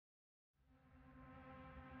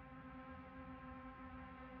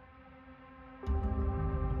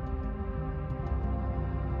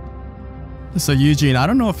So Eugene, I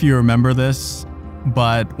don't know if you remember this,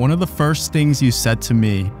 but one of the first things you said to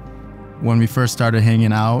me when we first started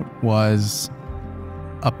hanging out was,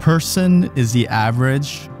 a person is the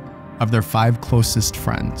average of their 5 closest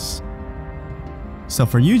friends. So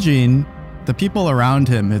for Eugene, the people around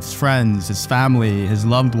him, his friends, his family, his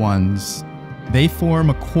loved ones, they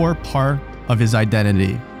form a core part of his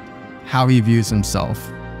identity, how he views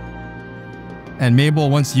himself. And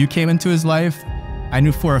Mabel, once you came into his life, I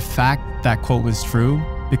knew for a fact that quote was true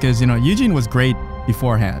because, Eugene was great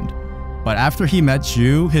beforehand. But after he met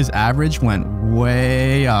you, his average went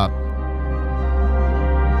way up.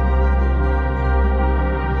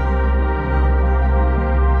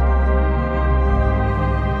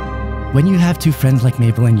 When you have 2 friends like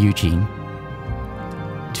Mabel and Eugene,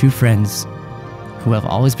 2 friends who have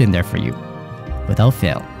always been there for you, without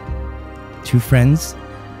fail, 2 friends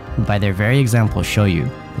who by their very example show you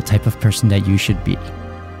the type of person that you should be,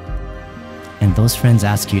 and those friends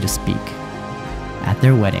ask you to speak at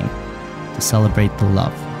their wedding to celebrate the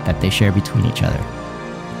love that they share between each other.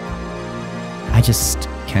 I just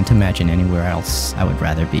can't imagine anywhere else I would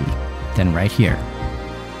rather be than right here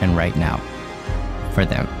and right now for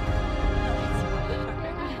them.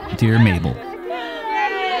 Dear Mabel,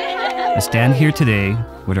 I stand here today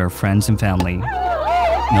with our friends and family,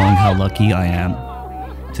 knowing how lucky I am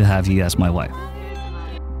to have you as my wife.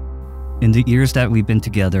 In the years that we've been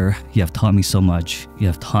together, you have taught me so much. You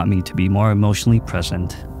have taught me to be more emotionally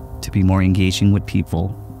present, to be more engaging with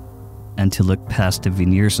people, and to look past the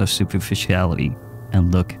veneers of superficiality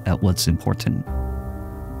and look at what's important.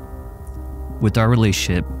 With our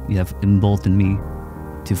relationship, you have emboldened me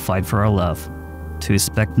to fight for our love, to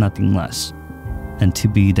expect nothing less, and to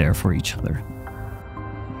be there for each other.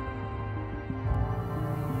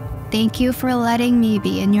 Thank you for letting me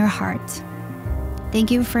be in your heart. Thank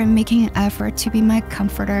you for making an effort to be my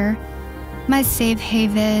comforter, my safe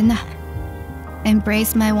haven,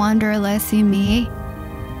 embrace my wanderlust in me,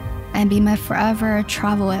 and be my forever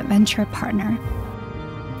travel adventure partner.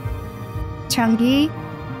 Changi,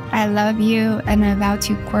 I love you and I vow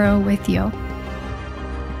to grow with you.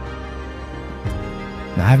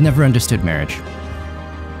 Now, I've never understood marriage.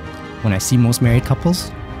 When I see most married couples,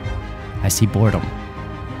 I see boredom.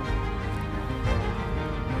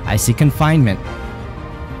 I see confinement.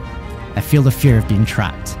 I feel the fear of being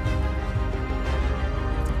trapped.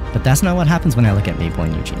 But that's not what happens when I look at Mabel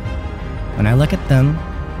and Eugene. When I look at them,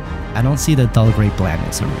 I don't see the dull gray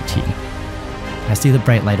blandness of routine. I see the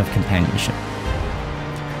bright light of companionship.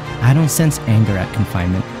 I don't sense anger at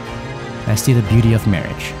confinement. I see the beauty of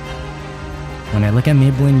marriage. When I look at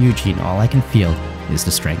Mabel and Eugene, all I can feel is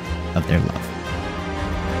the strength of their love.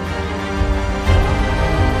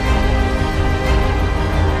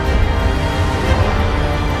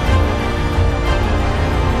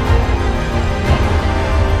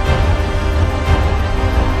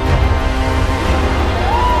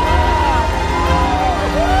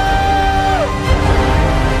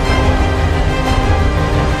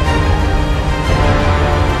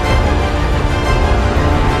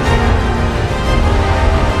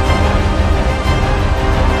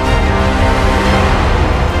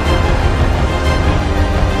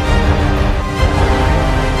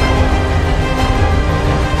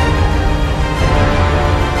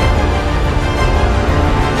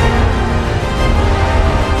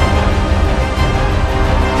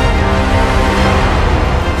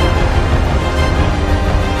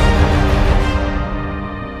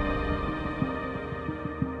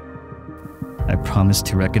 I promise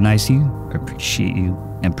to recognize you, appreciate you,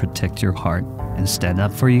 and protect your heart, and stand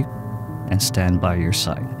up for you, and stand by your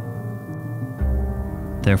side.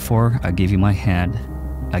 Therefore, I give you my hand,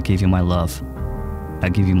 I give you my love, I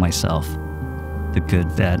give you myself, the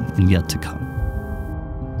good, bad, and yet to come.